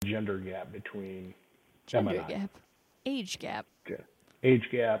gender gap between Emma Gender and I? gap. Age gap. Age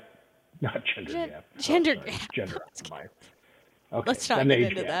gap, not gender gap. Gender Sorry. gap. Gender. Okay, Let's not an get age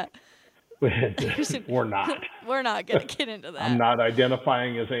into gap. that. We're not. We're not going to get into I'm that. not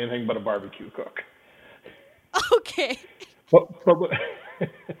identifying as anything but a barbecue cook. Okay. But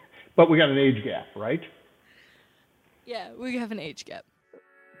but we got an age gap, right? Yeah, we have an age gap.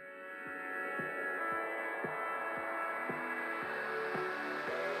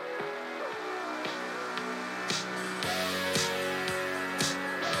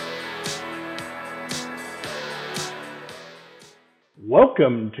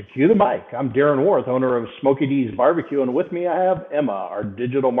 Welcome to Cue the Mic. I'm Darren Warth, owner of Smoky D's Barbecue, and with me I have Emma, our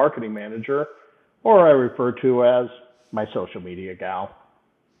digital marketing manager, or I refer to as my social media gal.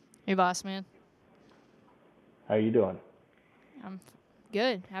 Hey, boss man. How you doing? I'm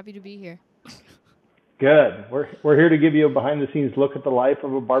good. Happy to be here. Good. We're here to give you a behind-the-scenes look at the life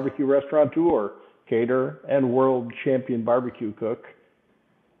of a barbecue restaurateur, caterer, and world champion barbecue cook,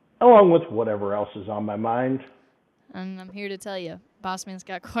 along with whatever else is on my mind. And I'm here to tell you, boss man's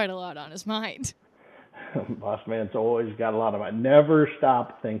got quite a lot on his mind. Boss man's always got a lot of mind. Never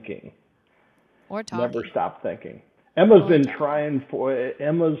stop thinking. Or talking. Never stop thinking. Emma's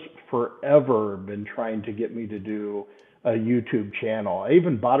forever been trying to get me to do a YouTube channel. I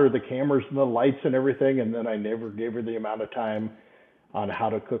even bought her the cameras and the lights and everything, and then I never gave her the amount of time on how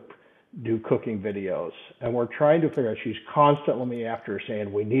to do cooking videos. And we're trying to figure out, she's constantly after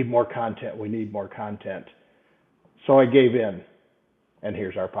saying, we need more content, we need more content. So I gave in, and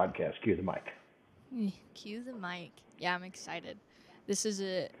here's our podcast, Cue the Mic. Cue the mic. Yeah, I'm excited. This is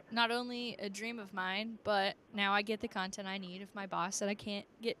not only a dream of mine, but now I get the content I need if my boss said I can't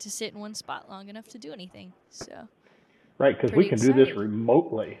get to sit in one spot long enough to do anything. So. Right, because we can do this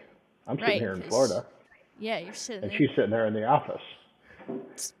remotely. I'm sitting here in Florida. Yeah, you're sitting and there. she's sitting there in the office.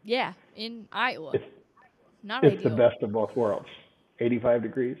 Yeah, in Iowa. It's the best of both worlds. 85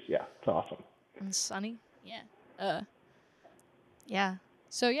 degrees. Yeah, it's awesome. And sunny. Yeah. Yeah.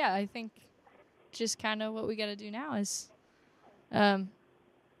 So yeah, I think just kind of what we got to do now is, you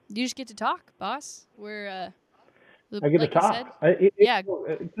just get to talk, boss. I get to talk.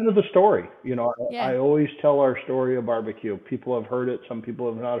 It's kind of the story. You know, I always tell our story of barbecue. People have heard it. Some people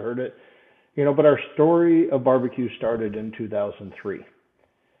have not heard it. You know, but our story of barbecue started in 2003.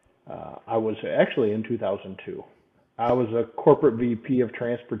 I was actually in 2002. I was a corporate VP of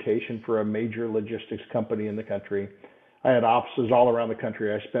transportation for a major logistics company in the country. I had offices all around the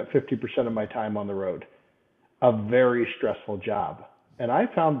country. I spent 50% of my time on the road. A very stressful job. And I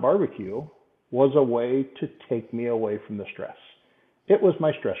found barbecue was a way to take me away from the stress. It was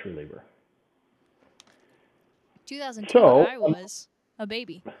my stress reliever. 2002, I was a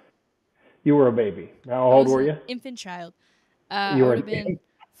baby. You were a baby. How old were you? Infant child. I would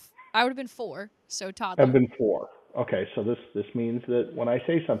have been 4, so toddler. I've been 4. Okay, so this means that when I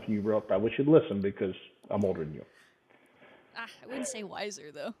say something you probably should listen because I'm older than you. I wouldn't say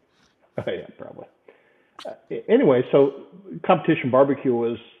wiser, though. Yeah, probably. Anyway, so competition barbecue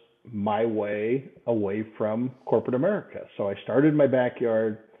was my way away from corporate America. So I started in my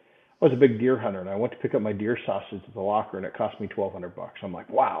backyard. I was a big deer hunter, and I went to pick up my deer sausage at the locker, and it cost me $1,200. I'm like,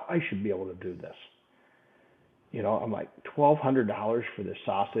 wow, I should be able to do this. You know, I'm like, $1,200 for this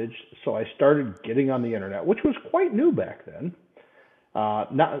sausage. So I started getting on the internet, which was quite new back then.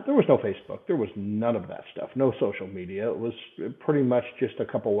 There was no Facebook. There was none of that stuff. No social media. It was pretty much just a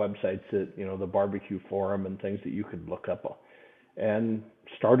couple websites that, you know, the barbecue forum and things that you could look up, and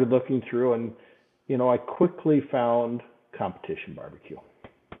started looking through, and, you know, I quickly found competition barbecue.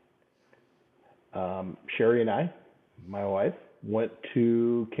 Sherry and I, my wife, went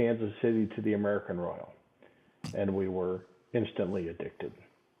to Kansas City to the American Royal, and we were instantly addicted.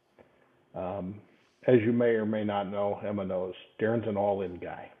 As you may or may not know, Emma knows, Darren's an all-in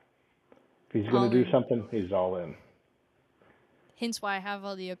guy. If he's going to do something, he's all in. Hence why I have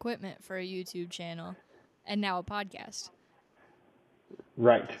all the equipment for a YouTube channel and now a podcast.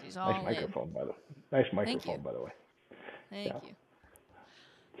 Right. Nice microphone, by the way. Thank you.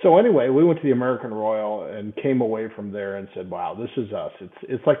 So anyway, we went to the American Royal and came away from there and said, wow, this is us.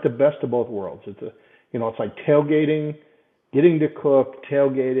 It's like the best of both worlds. It's like tailgating, getting to cook,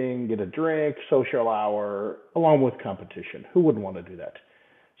 tailgating, get a drink, social hour, along with competition. Who wouldn't want to do that?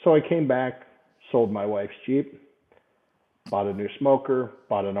 So I came back, sold my wife's Jeep, bought a new smoker,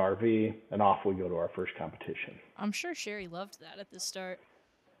 bought an RV, and off we go to our first competition. I'm sure Sherry loved that at the start.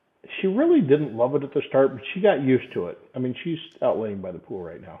 She really didn't love it at the start, but she got used to it. I mean, she's out laying by the pool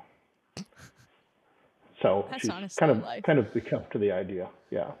right now. So that's she's kind of become to the idea.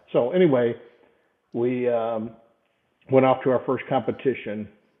 Yeah. So anyway, we went off to our first competition,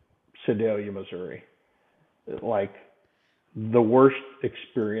 Sedalia, Missouri. Like the worst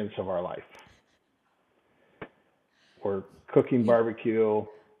experience of our life. We're cooking Yeah. barbecue.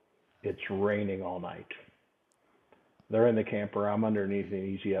 It's raining all night. They're in the camper. I'm underneath an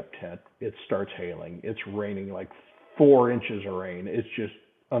easy up tent. It starts hailing. It's raining like 4 inches of rain. It's just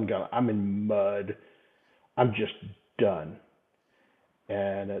ungodly. I'm in mud. I'm just done.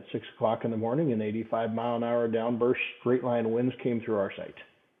 And at 6 o'clock in the morning, an 85-mile-an-hour downburst straight line winds came through our site.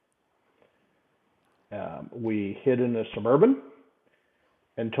 We hid in a Suburban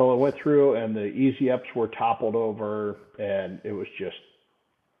until it went through, and the easy ups were toppled over, and it was just,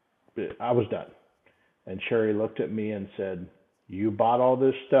 I was done. And Sherry looked at me and said, "You bought all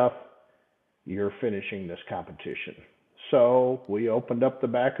this stuff. You're finishing this competition." So we opened up the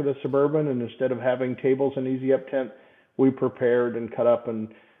back of the Suburban, and instead of having tables and easy up tent, we prepared and cut up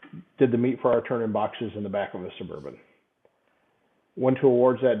and did the meat for our turn-in boxes in the back of the Suburban. Went to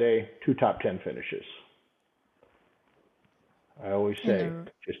awards that day, 2 top 10 finishes. I always say, And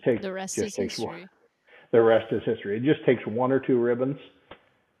the rest just is takes one. history. The rest is history. It just takes 1 or 2 ribbons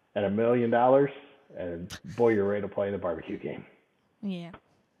and $1 million, and boy, you're ready to play the barbecue game. Yeah.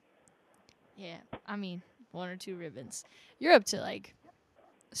 Yeah. I mean, 1 or 2 ribbons. You're up to like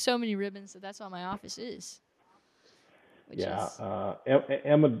so many ribbons that's what my office is. Yeah,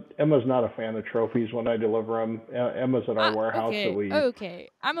 Emma's not a fan of trophies when I deliver them. Emma's at our warehouse okay, that we. Okay,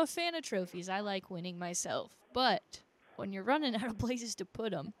 I'm a fan of trophies. I like winning myself, but when you're running out of places to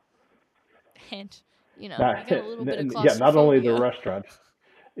put them, and you got a little bit of claustrophobia. Yeah, not only the restaurant.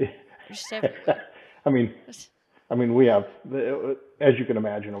 They're just everywhere. I mean, we have, as you can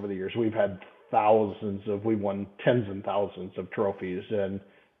imagine, over the years, we've had we won tens and thousands of trophies, and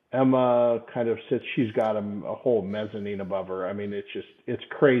Emma kind of sits, she's got a whole mezzanine above her. I mean, it's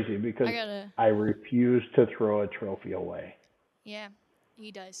crazy because I refuse to throw a trophy away. Yeah,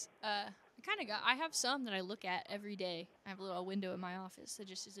 he does. I have some that I look at every day. I have a little window in my office that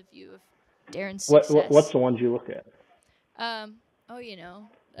just is a view of Darren's success. What's the ones you look at?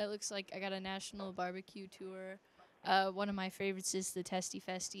 It looks like I got a national barbecue tour. One of my favorites is the Testy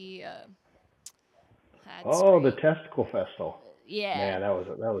Festy. The Testicle Festival. Yeah. Man, that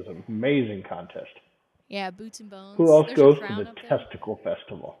was an amazing contest. Yeah, Boots and Bones. Who else goes to the Testicle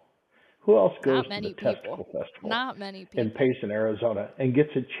Festival? Who else goes to the Testicle Festival? Not many people. In Payson, Arizona, and gets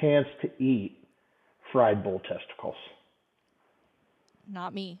a chance to eat fried bull testicles?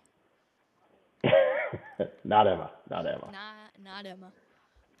 Not me. Not Emma. Not Emma.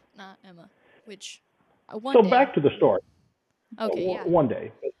 Not Emma. Which back to the story. Okay, yeah. One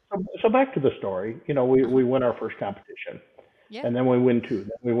day. So back to the story. We win our first competition. Yeah. And then we win 2. Then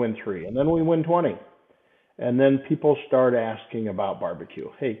we win 3. And then we win 20. And then people start asking about barbecue.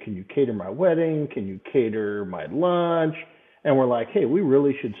 Hey, can you cater my wedding? Can you cater my lunch? And we're like, hey, we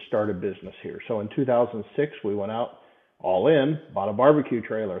really should start a business here. So in 2006, we went out all in, bought a barbecue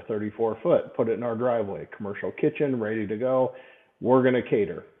trailer, 34 foot, put it in our driveway, commercial kitchen, ready to go. We're going to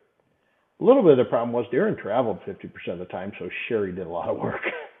cater. A little bit of the problem was Darren traveled 50% of the time, so Sherry did a lot of work.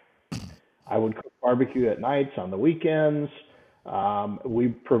 I would cook barbecue at nights, on the weekends. We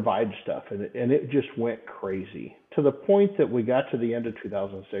provide stuff, and it just went crazy to the point that we got to the end of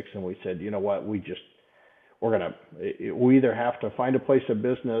 2006, and we said, you know what, we either have to find a place of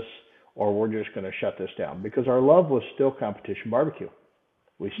business or we're just going to shut this down, because our love was still competition barbecue.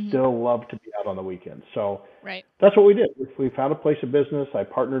 We still love to be out on the weekends. So That's what we did. We found a place of business. I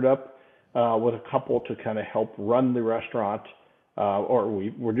partnered up with a couple to kind of help run the restaurant. Or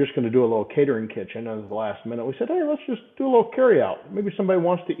we were just going to do a little catering kitchen. And at the last minute, we said, hey, let's just do a little carry out. Maybe somebody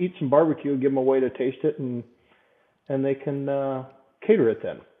wants to eat some barbecue, give them a way to taste it, and they can cater it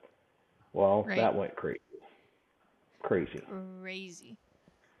then. Well, that went crazy.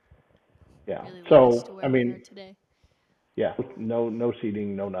 Yeah. Really so, I mean, today. Yeah, no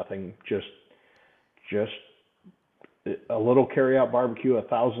seating, no nothing, just a little carry out barbecue,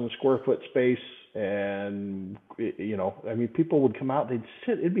 1,000 square foot space. And, people would come out, they'd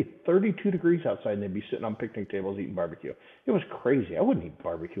sit, it'd be 32 degrees outside, and they'd be sitting on picnic tables eating barbecue. It was crazy. I wouldn't eat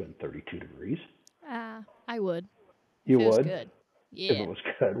barbecue in 32 degrees. I would. You would? If it was good. Yeah. If it was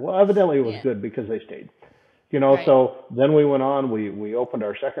good. Well, evidently it was good because they stayed. So then we went on, we opened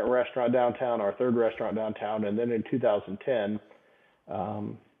our second restaurant downtown, our third restaurant downtown, and then in 2010,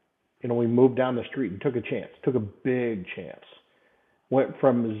 we moved down the street and took a big chance. Went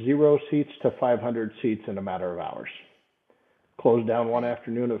from 0 seats to 500 seats in a matter of hours. Closed down one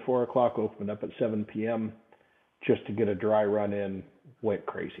afternoon at 4 o'clock, opened up at 7 p.m. just to get a dry run in. Went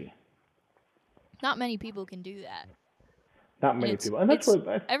crazy. Not many people can do that. Not many people. And that's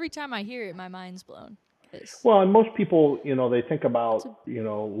what every time I hear it, my mind's blown. Because Well, and most people, they think about,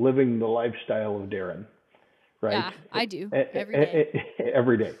 living the lifestyle of Darren, right? yeah, I do every day.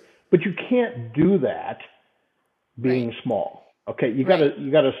 Every day. But you can't do that Right, being small. Okay, right.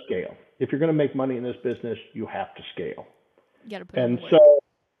 you gotta scale. If you're gonna make money in this business, you have to scale. You got to put in the And work.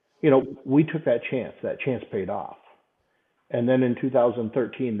 so, we took that chance. That chance paid off. And then in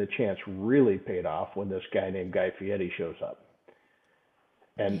 2013, the chance really paid off when this guy named Guy Fieri shows up.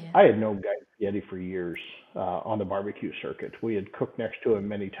 And Yeah. I had known Guy Fieri for years on the barbecue circuit. We had cooked next to him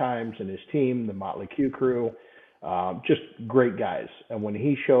many times, and his team, the Motley Q crew, just great guys. And when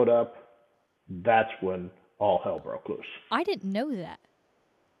he showed up, that's when all hell broke loose. I didn't know that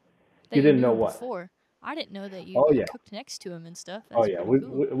You you didn't knew know him what? before. I didn't know that Oh you yeah, cooked next to him and stuff. oh That's yeah. pretty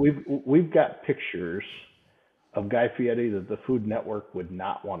cool. We've got pictures of Guy Fieri that the Food Network would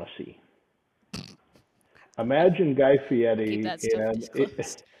not want to see. Imagine Guy Keep Fieri that stuff in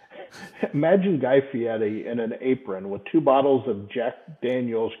disclosed. imagine Guy Fieri in an apron with 2 bottles of Jack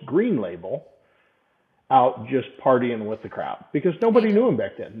Daniel's Green Label out just partying with the crowd because Hey, nobody knew him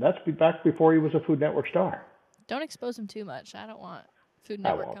back then. That's back before he was a Food Network star. don't expose him too much. I don't want Food I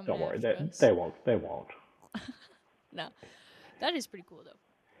Network won't. coming Don't worry. after us. They won't. They won't. No, that is pretty cool though.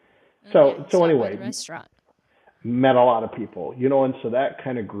 And yeah, So he so stopped by the anyway, restaurant. met a lot of people, and so that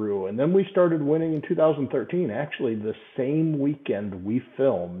kind of grew. And then we started winning in 2013. Actually, the same weekend we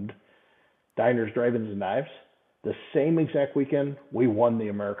filmed Diners, Drive-Ins, and Knives, the same exact weekend we won the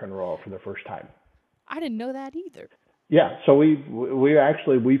American Royal for the first time. I didn't know that either. Yeah, so we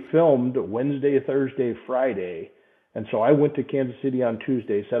filmed Wednesday, Thursday, Friday, and so I went to Kansas City on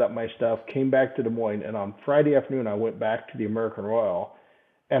Tuesday, set up my stuff, came back to Des Moines, and on Friday afternoon I went back to the American Royal,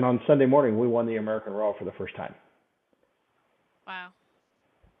 and on Sunday morning we won the American Royal for the first time. Wow,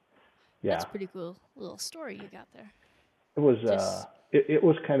 that's Yeah, a pretty cool little story you got there. it was Just it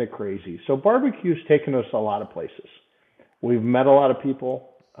was kind of crazy. So barbecue's taken us a lot of places. We've met a lot of people.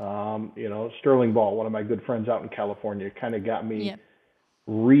 Sterling Ball, one of my good friends out in California, kind of got me yeah,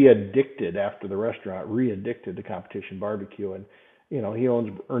 re-addicted after the restaurant, re-addicted to competition barbecue. And, he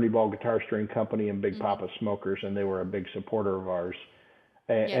owns Ernie Ball Guitar String Company and Big mm-hmm. Papa Smokers, and they were a big supporter of ours.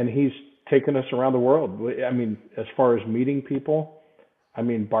 And, Yeah. and he's taken us around the world. I mean, as far as meeting people,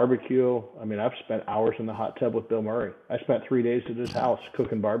 barbecue. I've spent hours in the hot tub with Bill Murray. I spent 3 days at his house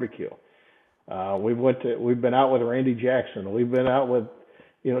cooking barbecue. We've been out with Randy Jackson. We've been out with,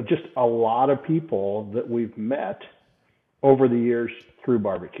 just a lot of people that we've met over the years through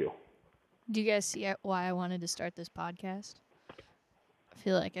barbecue. Do you guys see why I wanted to start this podcast? I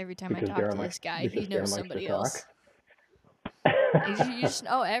feel like every time I Because talk to Darren likes this guy, he because knows Darren likes to somebody talk. else. You just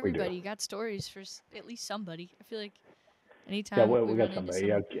know We do. everybody. You got stories for at least somebody. I feel like Yeah, anytime we we got run into somebody.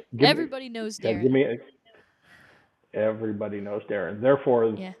 Yeah, someone, give me. everybody knows Yeah, Darren. give me. Everybody knows Darren.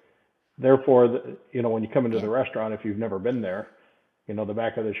 Yeah. Therefore, when you come into Yeah. the restaurant, if you've never been there, the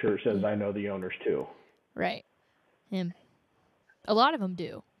back of the shirt says, Mm. "I know the owners too." Right. Him. A lot of them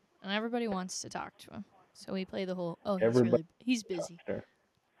do, and everybody wants to talk to him. So we play the whole. Oh, Everybody he's talks busy, there.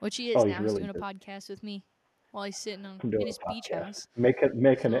 which he is Oh, he's now. He's really doing a busy. podcast with me while he's sitting I'm in doing his a beach podcast. house, Make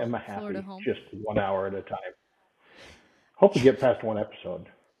an Emma Florida happy, home. just 1 hour at a time. Hope we get past one episode.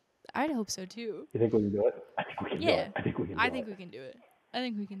 I'd hope so too. You think we can do it? I think we can do Yeah, it. I think we can do I it. think we can do it. I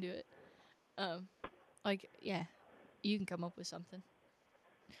think we can do it. Yeah, you can come up with something.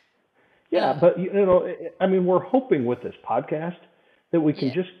 Yeah, but we're hoping with this podcast that we can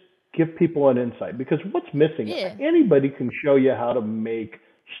Yeah. just give people an insight because what's missing? Yeah. Anybody can show you how to make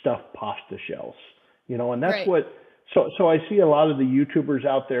stuffed pasta shells, and that's Right. what. So I see a lot of the YouTubers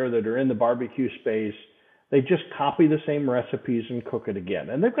out there that are in the barbecue space. They just copy the same recipes and cook it again,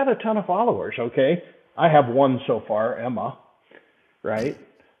 and they've got a ton of followers. Okay, I have one so far, Emma, right?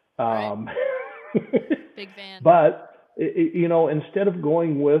 Right. Big fan. But instead of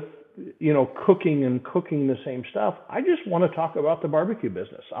going with cooking the same stuff, I just want to talk about the barbecue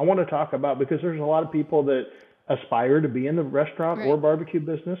business. I want to talk about because there's a lot of people that aspire to be in the restaurant or Right. barbecue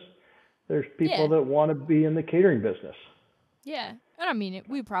business. There's people Yeah. that want to be in the catering business. Yeah, and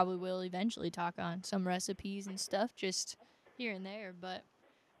we probably will eventually talk on some recipes and stuff, just here and there. But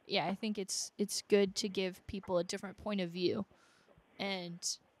yeah, I think it's good to give people a different point of view, and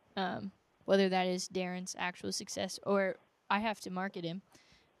whether that is Darren's actual success or I have to market him,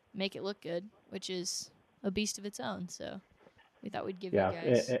 make it look good, which is a beast of its own. So we thought we'd give Yeah, you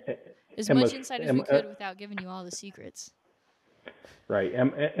guys as Emma's much insight as we could without giving you all the secrets. right.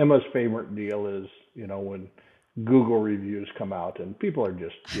 Emma's favorite deal is when Google reviews come out and people are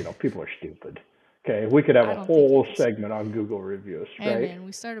just people are stupid. Okay, we could have I a don't think whole it is. segment on Google reviews, Hey right? man,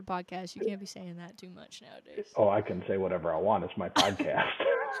 we started a podcast. You can't be saying that too much nowadays. Oh, I can say whatever I want. It's my podcast.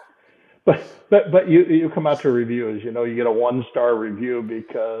 But you come out to reviews, you get a 1-star review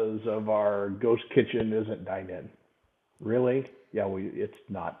because of our ghost kitchen isn't dine in. Really? Yeah, it's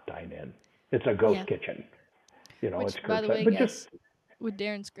not dine in. It's a ghost Yeah. kitchen. It's Which, by the curbside. way, But just guys, with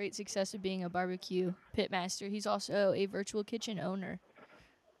Darren's great success of being a barbecue pitmaster, he's also a virtual kitchen owner.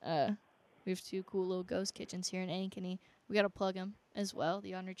 We have 2 cool little ghost kitchens here in Ankeny. We got to plug them as well.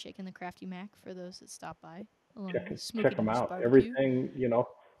 The Honor Chicken, the Crafty Mac, for those that stop by, along with check Smoky them Nose out. Barbecue. Everything.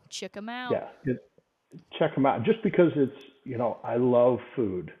 Check them out. Yeah, check them out. Just because I love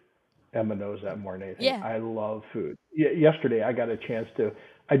food. Emma knows that more than anything. Yeah. I love food. Yesterday, I got a chance to.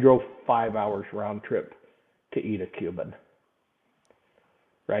 I drove 5 hours round trip to eat a Cuban,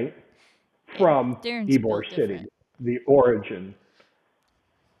 right? Yeah. From Darren's Ybor built City, different. the origin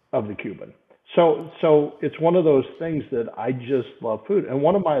of the Cuban. So it's one of those things that I just love food. And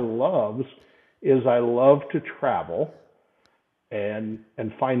one of my loves is I love to travel and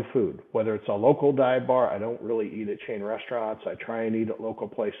find food, whether it's a local dive bar. I don't really eat at chain restaurants. I try and eat at local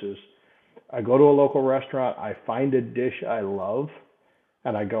places. I go to a local restaurant, I find a dish I love,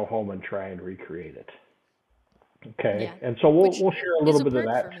 and I go home and try and recreate it. Okay, Yeah. and so Which we'll share a is little a bit of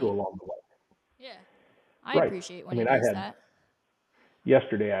perk that for too me. along the way. Yeah. I Right. appreciate I when he mean, does that.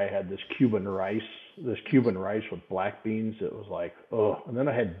 yesterday I had this Mm-hmm. Cuban rice with black beans. It was like, oh, and then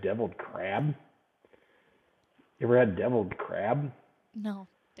I had deviled crab. You ever had deviled crab? No,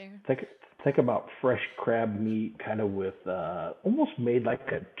 Darren. Think think about fresh crab meat, kind of with almost made like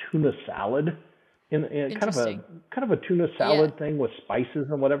a tuna salad, in Interesting. kind of a tuna Yeah. salad thing with spices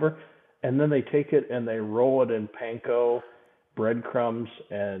and whatever, and then they take it and they roll it in panko, breadcrumbs,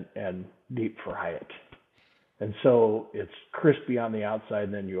 and deep fry it. And so it's crispy on the outside,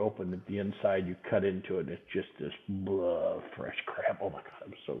 and then you open it, the inside, you cut into it, and it's just this fresh crab. Oh my God, it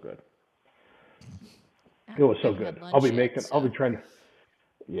was so good. It was I so haven't good. had lunch yet, I'll be so trying to,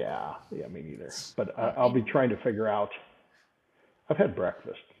 yeah, me neither. But I'm I'll be in. trying to figure out. I've had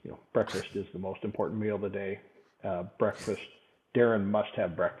breakfast. Breakfast is the most important meal of the day. Breakfast. Darren must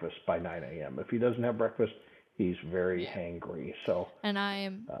have breakfast by 9 a.m. If he doesn't have breakfast, he's very Yeah. hangry. So And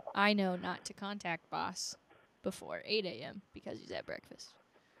uh, I know not to contact boss before 8 a.m. because he's at breakfast.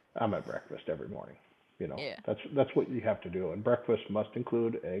 I'm at breakfast every morning. Yeah. That's what you have to do. And breakfast must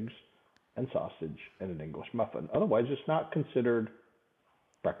include eggs and sausage and an English muffin. Otherwise, it's not considered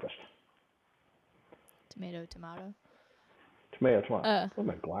breakfast. Tomato, tomato. Tomato. Uh, Well,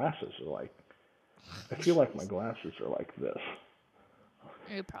 my glasses are like. I feel like my glasses are like this.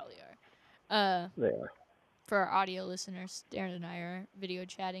 you probably are. They are. For our audio listeners, Darren and I are video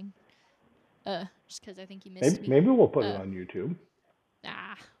chatting. Just because I think he Maybe, missed me. maybe we'll put it Uh, on YouTube.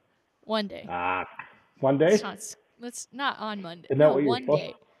 ah, one day. Ah, one Let's day. not. Let's not on Monday. Isn't that No, what you're one supposed?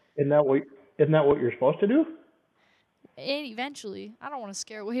 day. Isn't that what? Isn't that what you're supposed to do? And eventually, I don't want to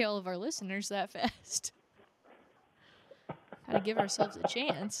scare away all of our listeners that fast. Got to give ourselves a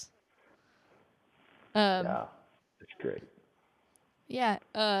chance. Yeah, it's great. Yeah.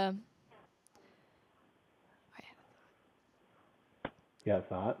 Yeah,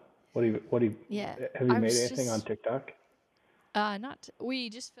 thought. What do you? Yeah. Have you I made was anything on just TikTok? not. We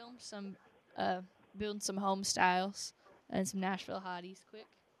just filmed some building some home styles and some Nashville hotties quick.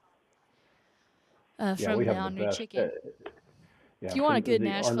 Yeah, we From the have the Honored best. Chicken. If Yeah, you want a from good the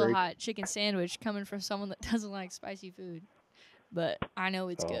Nashville ornery. hot chicken sandwich coming from someone that doesn't like spicy food, but I know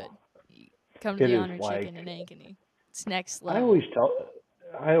it's good. Oh, You come to it the is Honored like Chicken in Ankeny. It's next I level. always tell.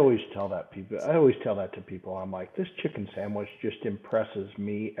 I always tell that people. I always tell that to people. I'm like, this chicken sandwich just impresses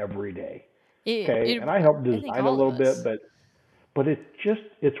me every day. Okay, It and I help I think design a all of little bit, us. but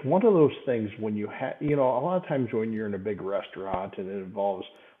it's one of those things when a lot of times when you're in a big restaurant and it involves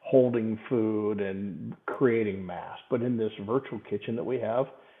holding food and creating mass, but in this virtual kitchen that we have,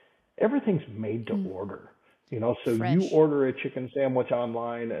 everything's made to Mm, order. So you fresh. order a chicken sandwich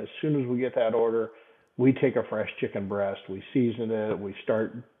online. As soon as we get that order, we take a fresh chicken breast, we season it, we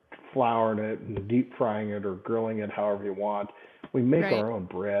start flouring it and deep frying it or grilling it however you want. We make Right. our own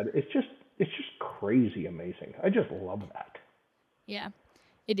bread. It's just crazy amazing. I just love that. Yeah.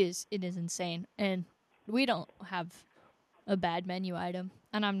 It is. It is insane. And we don't have a bad menu item.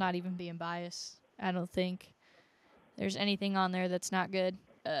 And I'm not even being biased. I don't think there's anything on there that's not good.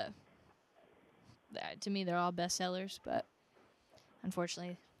 Uh, to me, they're all bestsellers, but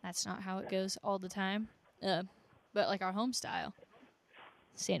unfortunately, that's not how it goes all the time. Uh, but like our home style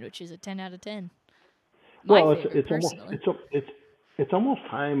sandwich is a 10 out of 10. My Well, it's favorite, it's almost personally. it's almost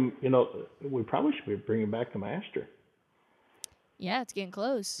time. We probably should be bringing back the master. Yeah, it's getting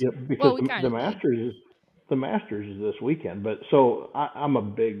close. Yeah, because Well, we kind the of did. Masters is this weekend. But so I'm a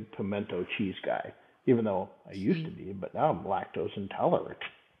big pimento cheese guy, even though I used to Hmm. be, but now I'm lactose intolerant.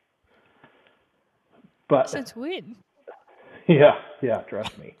 But Since when? yeah,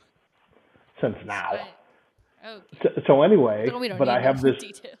 trust me. Since now. Okay. So anyway, We don't but need I no have more this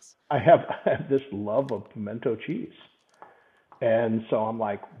details. I have this love of pimento cheese. And so I'm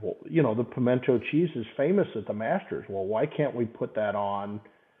like, well, the pimento cheese is famous at the Masters. Well, why can't we put that on?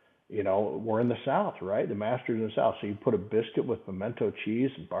 We're in the South, right? The Masters in the South. So you put a biscuit with pimento cheese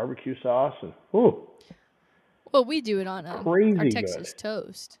and barbecue sauce, and Well, we do it on our crazy good. Texas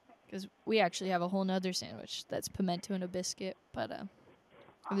toast, because we actually have a whole nother sandwich that's pimento and a biscuit. But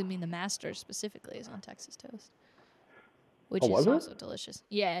I mean, the Masters specifically is on Texas toast, which Oh, is was it? also delicious.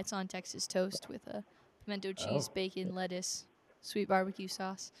 Yeah, it's on Texas toast with pimento cheese, Oh, bacon, lettuce, sweet barbecue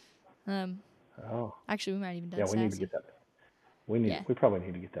sauce. oh, Actually, we might even yeah. done We need to sassy. get that. Yeah, We probably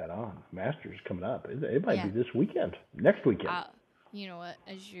need to get that on. Masters coming up. It might yeah. be this weekend, next weekend. You know what?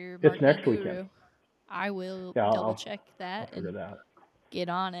 As your It's marketing next guru, weekend. I will Yeah, double I'll check I'll that figure and that out. get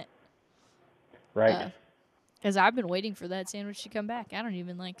on it. Right. Because I've been waiting for that sandwich to come back. I don't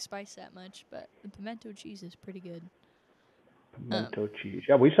even like spice that much, but the pimento cheese is pretty good. Pimento cheese.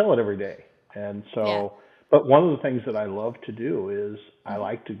 Yeah, we sell it every day. And Yeah. so, but one of the things that I love to do is I Mm-hmm.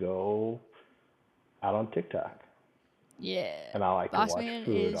 like to go out on TikTok. Yeah. And I like to Boss watch Man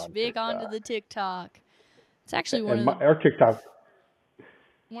food is on big onto TikTok. the TikTok. It's actually And our TikTok,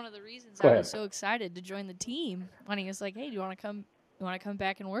 one of the reasons go I was ahead. so excited to join the team when he was like, "Hey, do you want to come? You want to come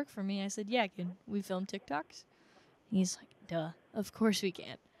back and work for me?" I said, "Yeah, can we film TikToks?" He's like, "Duh, of course we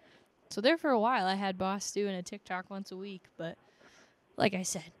can." So there for a while, I had Boss doing a TikTok once a week, but like I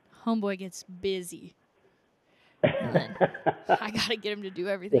said, homeboy gets busy, and then I gotta get him to do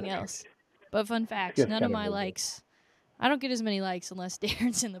everything else. But fun facts, Gets none of kind of my busy. likes. I don't get as many likes unless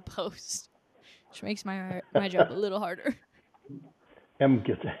Darren's in the post, which makes my job a little harder. Emma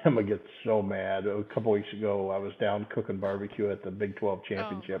gets so mad. A couple weeks ago, I was down cooking barbecue at the Big 12 Oh,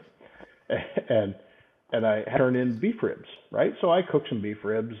 championship, and I turned in beef ribs, right? So I cooked some beef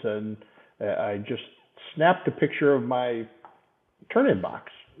ribs, and I just snapped a picture of my turn-in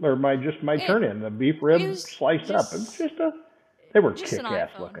box, or my it, turn-in, the beef it rib was sliced up. It was they were just an kick-ass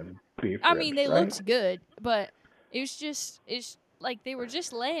iPhone. looking beef I ribs, mean, they right? looked good, but it's like they were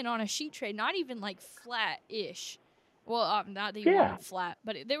just laying on a sheet tray, not even like flat-ish. Well, not that you want Yeah, them flat,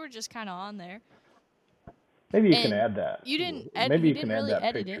 but they were just kind of on there. maybe you can And add that. Maybe you you didn't can add really that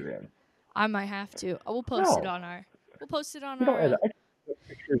edit it. picture in. I might have to. We'll post it No, on we'll post it on you don't our edit. I take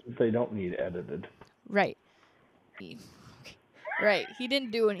pictures that they don't need edited. right. He, right. He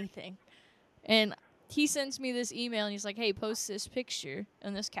didn't do anything. And he sends me this email and he's like, "Hey, post this picture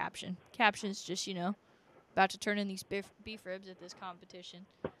and this caption." Caption's just, about to turn in these beef ribs at this competition.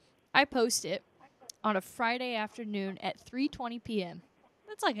 I post it on a Friday afternoon at 3:20 p.m.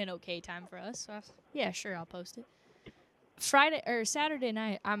 That's like an okay time for us. So yeah, sure, I'll post it. Saturday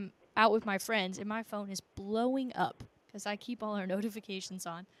night, I'm out with my friends and my phone is blowing up because I keep all our notifications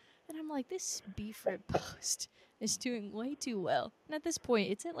on. And I'm like, this beef rib post is doing way too well. And at this point,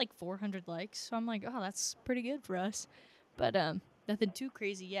 it's at like 400 likes. So I'm like, oh, that's pretty good for us. But nothing too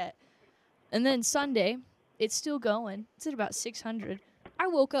crazy yet. And then Sunday, it's still going. It's at about 600. I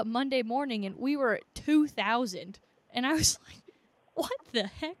woke up Monday morning and we were at 2,000. And I was like, what the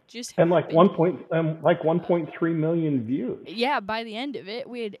heck just And happened? 1.3 million views. Yeah, by the end of it,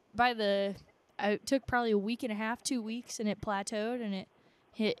 it took probably a week and a half, 2 weeks, and it plateaued and it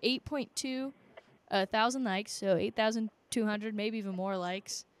hit 8.2 thousand likes, so 8,200, maybe even more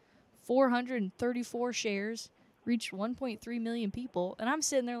likes, 434 shares, reached 1.3 million people, and I'm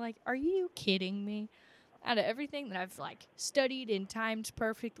sitting there like, are you kidding me? Out of everything that I've like studied and timed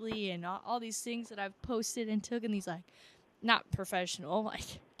perfectly, and all these things that I've posted and took in these like, not professional,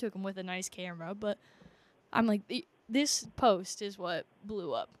 like took them with a nice camera, but I'm like, this post is what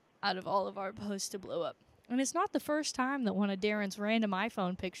blew up out of all of our posts to blow up. And it's not the first time that one of Darren's random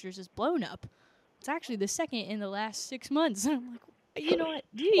iPhone pictures is blown up. It's actually the second in the last 6 months. And I'm like, you know what?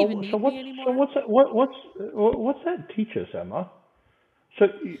 Do you even need me anymore? What's that teach us, Emma? So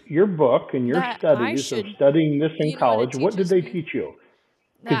your book and your That I studies of should. studying this in You know what it college, what did teaches they me? teach you?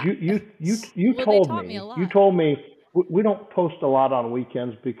 Because That you well, they told taught me a you lot. told me we don't post a lot on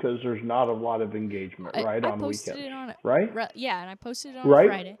weekends because there's not a lot of engagement, right, I on posted weekends, it on right? yeah, and I posted it on a Right?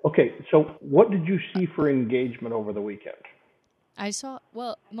 Friday. Okay, so what did you see for engagement over the weekend? I saw.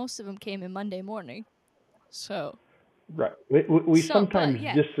 Well, most of them came in Monday morning, so Right. We some, but sometimes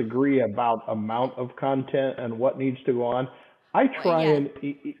yeah, disagree about amount of content and what needs to go on. I well, try yeah. and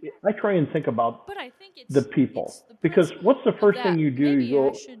I try and think about But I think the it's people the because principle what's the of first thing that. you do? You Maybe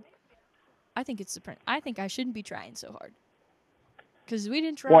I go, should. I think it's I think I shouldn't be trying so hard because we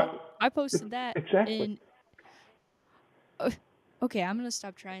didn't try. what? I posted that Exactly. in. Okay, I'm gonna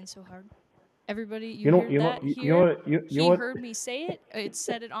stop trying so hard. Everybody, You you know, heard you know, that you know here? what, you know He what? heard me say it. It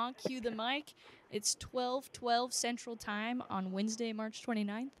said it on Cue the Mic. It's 12:12 Central Time on Wednesday, March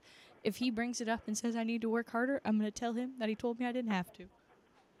 29th. If he brings it up and says I need to work harder, I'm going to tell him that he told me I didn't have to.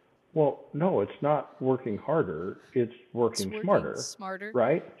 Well, no, it's not working harder. It's It's working working smarter, smarter.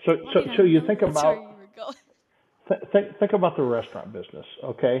 right? So, Why so, did I so you know think that's where you about were going? think about the restaurant business,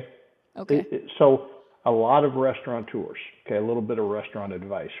 okay? Okay. So a lot of restaurateurs, okay, a little bit of restaurant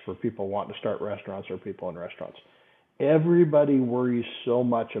advice for people wanting to start restaurants or people in restaurants. Everybody worries so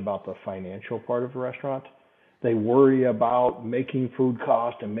much about the financial part of a restaurant. They worry about making food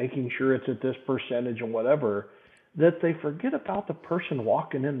cost and making sure it's at this percentage and whatever, that they forget about the person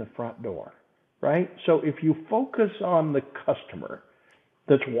walking in the front door, right? So if you focus on the customer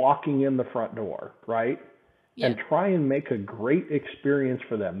that's walking in the front door, right? Yeah. And try and make a great experience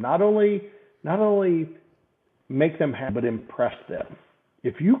for them. Not only make them happy, but impress them.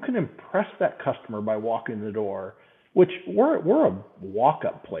 If you can impress that customer by walking in the door, which we're a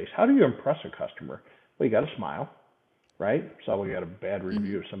walk-up place. How do you impress a customer? Well, you got to smile, right? So we got a bad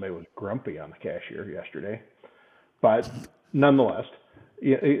review. Somebody was grumpy on the cashier yesterday, but nonetheless,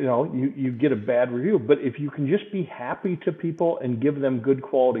 you get a bad review. But if you can just be happy to people and give them good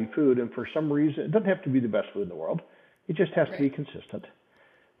quality food, and for some reason, it doesn't have to be the best food in the world. It just has to be consistent.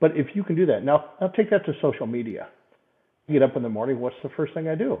 But if you can do that, now take that to social media. You get up in the morning, what's the first thing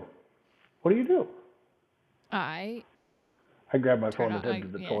I do? What do? I grab my turn phone on. and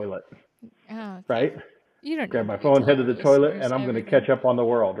head to the toilet, Okay. right? You don't Grab need my to phone, tell head to our the toilet, listeners and I'm going to everything. catch up on the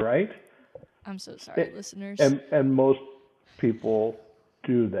world, right? I'm so sorry, listeners. And most people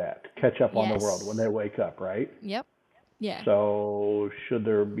do that, catch up on the world when Yes. they wake up, right? Yep. Yeah. So should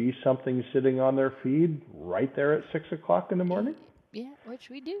there be something sitting on their feed right there at 6 o'clock in the morning? Yeah, which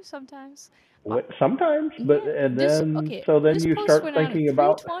we do sometimes. Sometimes, but Yeah. and then This you post start went out at thinking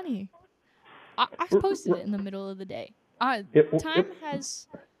about 3:20. I've posted it in the middle of the day. Time it. has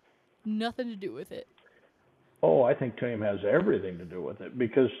nothing to do with it. Oh, I think time has everything to do with it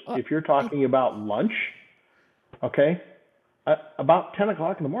because Uh, if you're I talking about lunch, okay, about 10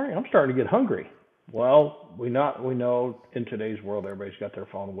 o'clock in the morning, I'm starting to get hungry. Well, we know in today's world everybody's got their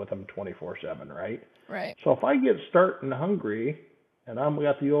phone with them 24/7, right? right. So if I get starting hungry and I'm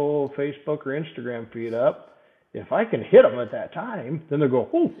got the old Facebook or Instagram feed up, if I can hit them at that time, then they'll go,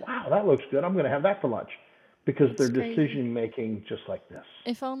 "Oh, wow, that looks good. I'm going to have that for lunch," because It's they're crazy. decision making just like this.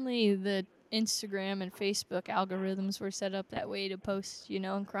 If only the Instagram and Facebook algorithms were set up that way to post,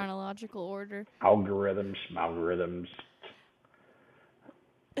 in chronological order. Algorithms.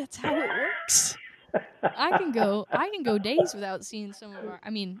 That's how it works. I can go days without seeing some of our. I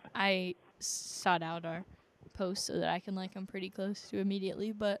mean, I sought out our posts so that I can like them pretty close to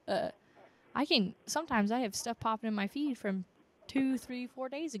immediately. But sometimes I have stuff popping in my feed from 2, 3, 4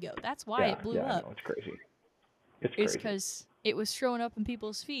 days ago. That's why it blew I up. know it's crazy. It's It's crazy. because it was showing up in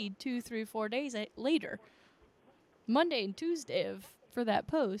people's feed 2, 3, 4 days later. Monday and Tuesday for that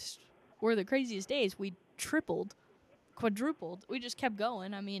post were the craziest days. We tripled, quadrupled. We just kept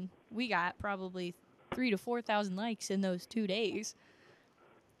going. I mean, we got probably 3,000 to 4,000 likes in those 2 days.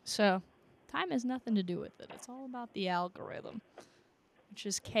 So, time has nothing to do with it. It's all about the algorithm, which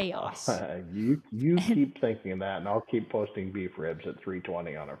is chaos. You keep thinking that, and I'll keep posting beef ribs at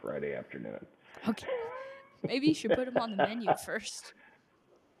 3:20 on a Friday afternoon. Okay. Maybe you should put them on the menu first.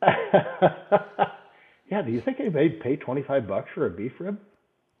 Yeah, do you think anybody'd pay $25 for a beef rib?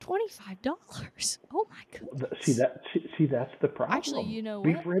 $25. Oh my goodness. See that's the problem. Actually, you know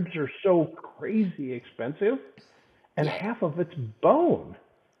beef what? ribs are so crazy expensive, and Yeah. half of it's bone.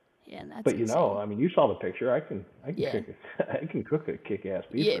 Yeah, and that's But insane. I mean, you saw the picture. I can Yeah. cook a kick-ass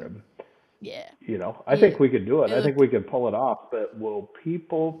beef rib. Yeah. I think we could do it. I think we could looked- pull it off. But will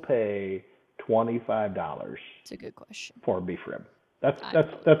people pay $25 It's a good question. for a beef rib? That's I-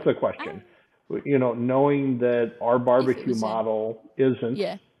 the question. Knowing that our barbecue was in- model isn't.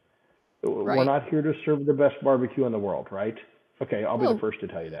 Yeah. We're Right. not here to serve the best barbecue in the world, right? Okay, I'll be Well, the first to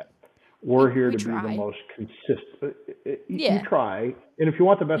tell you that. We're here we to be the try. most consistent. Yeah. You try, and if you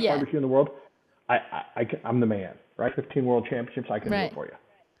want the best Yeah. barbecue in the world, I'm the man, right? 15 world championships, I can do Right. it for you.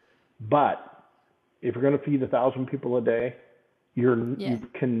 But if you're going to feed 1,000 people a day, you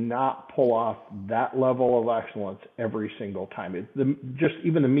cannot pull off that level of excellence every single time.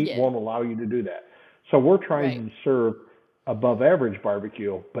 Even the meat won't allow you to do that. So we're trying to serve above average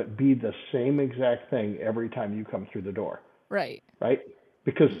barbecue, but be the same exact thing every time you come through the door. Right. Right?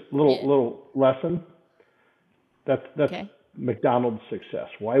 Because little lesson, that's Okay. McDonald's success.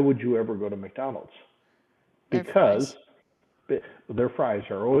 Why would you ever go to McDonald's? Their Because their fries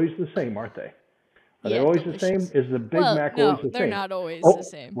are always the same, aren't they? Are they Yeah, always the same? delicious. Is the Big Well, Mac always no, the they're same? not always the Oh,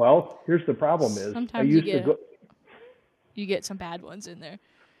 same. well, here's the problem is I Sometimes used to go, you get some bad ones in there.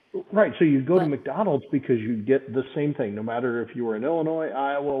 right, so you go to But McDonald's because you get the same thing, no matter if you were in Illinois,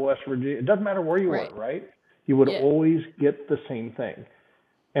 Iowa, West Virginia, it doesn't matter where you were, right. right? You would Yeah. always get the same thing,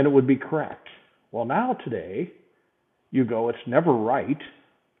 and it would be correct. Well, now today, you go, it's never right,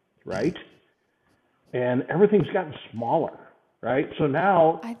 right? And everything's gotten smaller, right? So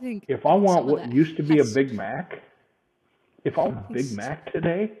now, I think if I I think want some of what that used to be a has to Big do. Mac, if I want Big It's- Mac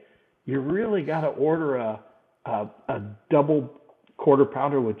today, you really got to order a double quarter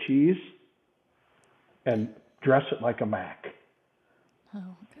pounder with cheese and dress it like a Mac. Oh,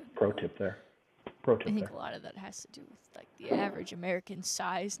 good Pro lord. tip there. Pro I tip think there. a lot of that has to do with like the average American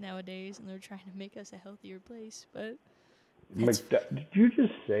size nowadays, and they're trying to make us a healthier place. But that's Did you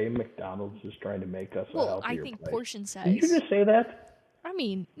just say McDonald's is trying to make us a well, I healthier think place? portion Did you size. just say that? I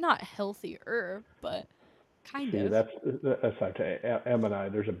mean, not healthier, but kind See, of. that's like Em and I.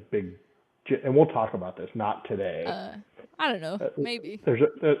 There's a big, and we'll talk about this. Not today. Uh, I don't know. Uh, Maybe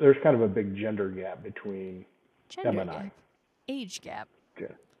there's kind of a big gender gap between Em gender and I. gap, age gap,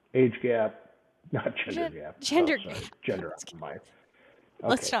 Age gap, not gender gap. Oh, gender sorry, gap. gender on my.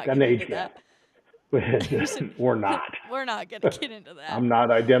 Let's Okay, not got get an into age that. gap. We're not. We're not gonna get into that. I'm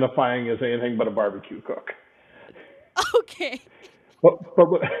not identifying as anything but a barbecue cook. Okay. But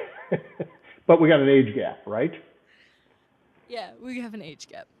but we got an age gap, right? Yeah, we have an age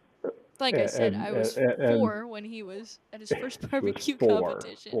gap. Like I said, And I was and 4 when he was at his first he was barbecue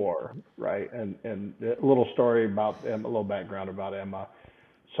competition. right? And a little story about Emma, a little background about Emma.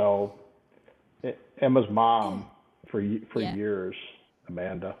 So Emma's mom for Yeah. years,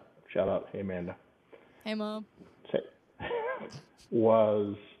 Amanda, shout out, hey Amanda, Hey, Mom.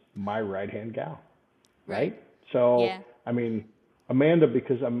 was my right hand gal, Right. right? So Yeah. I mean, Amanda,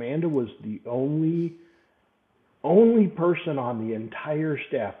 because Amanda was the only person on the entire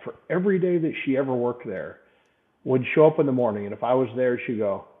staff for every day that she ever worked there would show up in the morning, and if I was there, she'd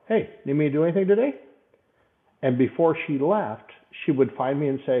go, "Hey, need me to do anything today?" And before she left, she would find me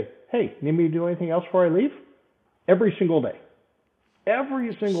and say, "Hey, need me to do anything else before I leave?" Every single day.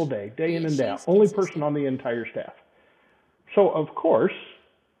 Every single day, day in Yeah, and day out. she's Only person consistent. on the entire staff. So, of course,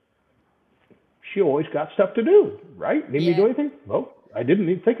 she always got stuff to do, right? Need me to do Yeah. anything? Well, I didn't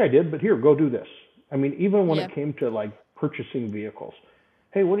even think I did, but here, go do this. I mean, even when Yeah. it came to like purchasing vehicles,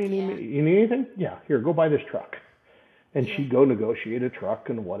 hey, what do you need Yeah. me? You need anything? Yeah, here, go buy this truck. And Yeah. she'd go negotiate a truck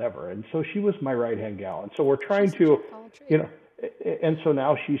and whatever. And so she was my right hand gal. And so we're trying She's a to, jack of all you trades. know, and so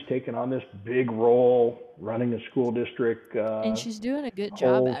now she's taken on this big role running a school district, And she's doing a good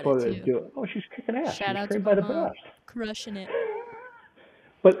job whole at it, for too. oh, she's kicking ass. Shout She's out to trained my by the mom. best. Crushing it.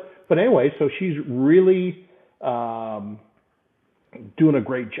 But anyway, so she's really um, doing a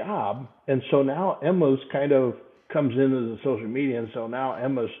great job, and so now Emma's kind of comes into the social media, and so now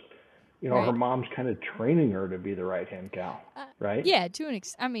Emma's, her Right. mom's kind of training her to be the right hand gal, right? Yeah,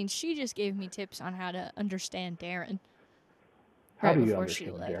 I mean, she just gave me tips on how to understand Darren How right do you before she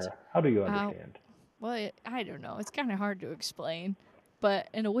understand, left. Dara? How do you How understand? Well, I don't know. It's kind of hard to explain. But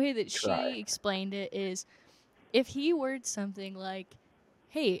in a way that Try. she explained it is if he words something like,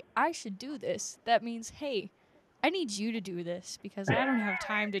 hey, I should do this, that means, hey, I need you to do this because I don't have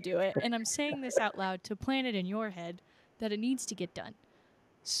time to do it. And I'm saying this out loud to plant it in your head that it needs to get done.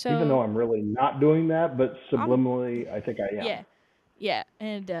 Even though So I'm really not doing that, but I'm, subliminally, I think I am. yeah, yeah.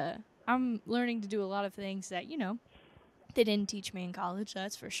 And I'm learning to do a lot of things that, they didn't teach me in college,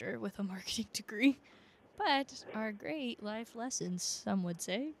 that's for sure, with a marketing degree. But are great life lessons, some would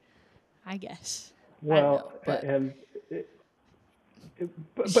say. I guess. I don't know. Well, But and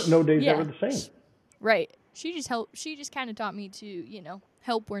but no day's yeah. ever the same. Right. She just kind of taught me to,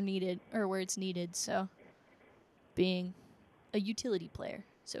 help where needed or where it's needed. So being a utility player,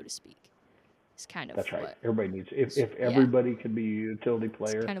 so to speak, is kind of That's right. what. Everybody needs. If Yeah. everybody could be a utility It's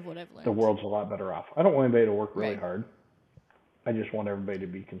player, kind of what I've learned. the world's a lot better off. I don't want anybody to work really Right. hard. I just want everybody to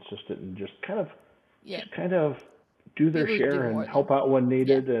be consistent and just kind of Yeah. do their Be able to do share more and help than. out when Yeah.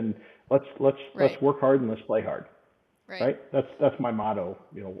 needed, and let's Right. work hard and let's play hard. Right. Right? That's my motto.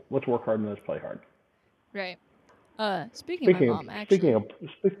 Let's work hard and let's play hard. Right. Speaking of my mom, actually,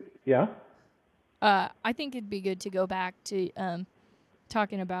 Yeah. I think it'd be good to go back to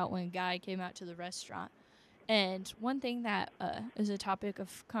talking about when Guy came out to the restaurant. And one thing that is a topic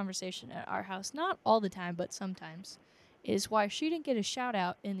of conversation at our house, not all the time, but sometimes, is why she didn't get a shout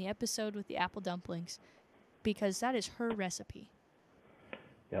out in the episode with the apple dumplings, because that is her recipe.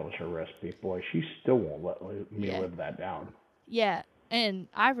 That was her recipe. Boy, she still won't let me Yeah. live that down. Yeah, and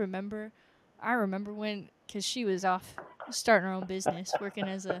I remember when, because she was off starting her own business, working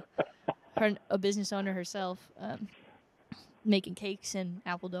as a a business owner herself, making cakes and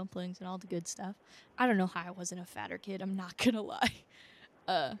apple dumplings and all the good stuff. I don't know how I wasn't a fatter kid. I'm not gonna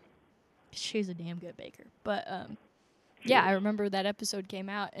lie. She's a damn good baker. But yeah, I remember that episode came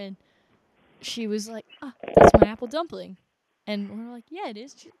out and she was like, "Oh, that's my apple dumpling," and we're like, "Yeah, it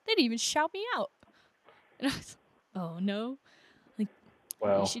is." They didn't even shout me out, and I was like, "Oh no!" Like,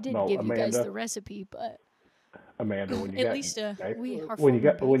 Well, she did no, give you guys Amanda. the recipe, but Amanda, when you at got least we are when you former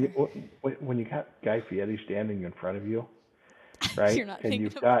got baker. when you got Guy Fieri standing in front of you, right? You're not And thinking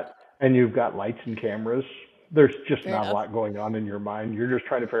you've got lights and cameras. There's just fair not a enough. lot going on in your mind. You're just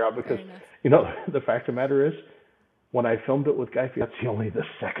trying to figure out because Fair enough. you know the fact of the matter is when I filmed it with Guy Fieri, that's only the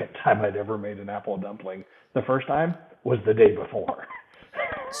second time I'd ever made an apple dumpling. The first time was the day before.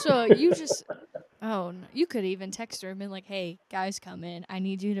 So you just you could even text her and been like, "Hey, guys, come in. I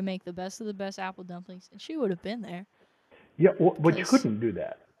need you to make the best of the best apple dumplings," and she would have been there. Yeah, well, but you 'Cause couldn't do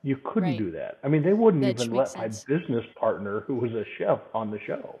that. You couldn't right, do that. I mean, they wouldn't that even makes let my sense. business partner, who was a chef, on the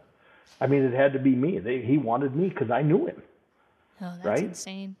show. I mean, it had to be me. He wanted me because I knew him, Oh, that's right?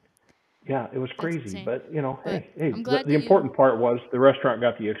 insane. Yeah, it was That's crazy. insane. But you know, But hey, I'm glad the important part was the restaurant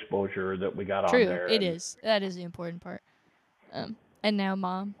got the exposure that we got on True, there, it and is. That is the important part. And now,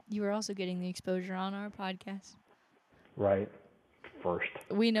 Mom, you are also getting the exposure on our podcast. right first.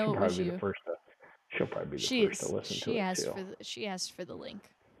 We know She'll it was probably be the you. first to. She'll probably be the She first is. to listen to She it asked too. for the link.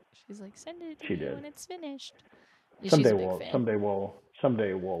 She's like, send it to She me did. when it's finished. Yeah, she's a big fan. Someday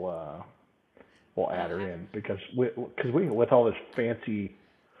we'll add her in because we with all this fancy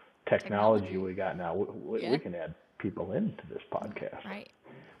technology we got now, we can add people into this podcast. Right.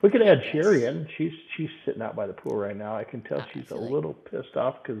 We could add Yes. Sherry in. She's sitting out by the pool right now. I can tell I she's a feel like- little pissed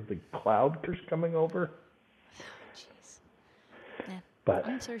off because the cloud is coming over. Jeez. Yeah. But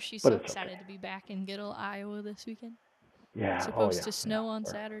I'm sure she's but so it's excited okay. to be back in good old Iowa this weekend. Yeah. It's Oh supposed yeah. to snow yeah. on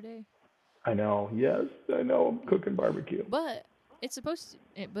Saturday. I know. Yes, I know. I'm cooking barbecue. But it's supposed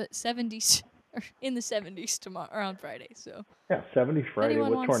to, but 70s, or in the 70s tomorrow, or on Friday, so. Yeah, 70s Friday anyone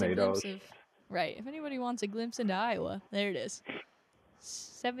with wants tornadoes. a glimpse of, right, if anybody wants a glimpse into Iowa, there it is.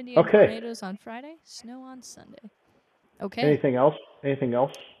 70 and Okay. tornadoes on Friday, snow on Sunday. Okay. Anything else? Anything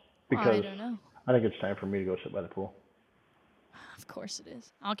else? Well, Because I don't know. I think it's time for me to go sit by the pool. Of course it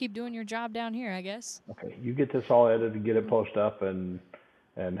is. I'll keep doing your job down here, I guess. Okay, you get this all edited, get it posted up, and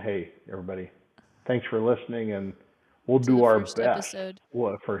hey, everybody, thanks for listening, and we'll do our best. Episode.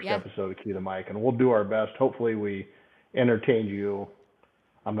 First episode of Key to Mike, and we'll do our best. Hopefully, we entertain you.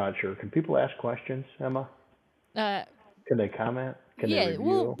 I'm not sure. Can people ask questions, Emma? Can they comment? Can they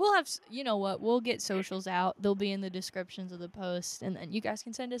review? we'll have, you know what, we'll get socials out. They'll be in the descriptions of the post, and then you guys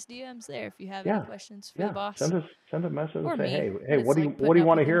can send us DMs there if you have any questions for the boss. Send a message or and say, me, hey, what do you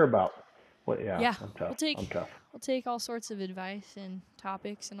want to hear about? What? Yeah, I'm tough. I'm tough. We'll take all sorts of advice and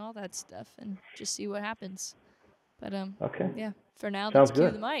topics and all that stuff, and just see what happens. But okay. Yeah. For now, Sounds let's cue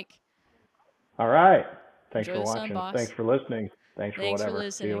good. the mic. All right. Thanks Enjoy for the sun, watching. boss. Thanks for listening. Thanks for whatever.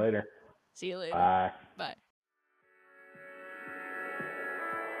 listening. See you later. See you later. Bye. Bye.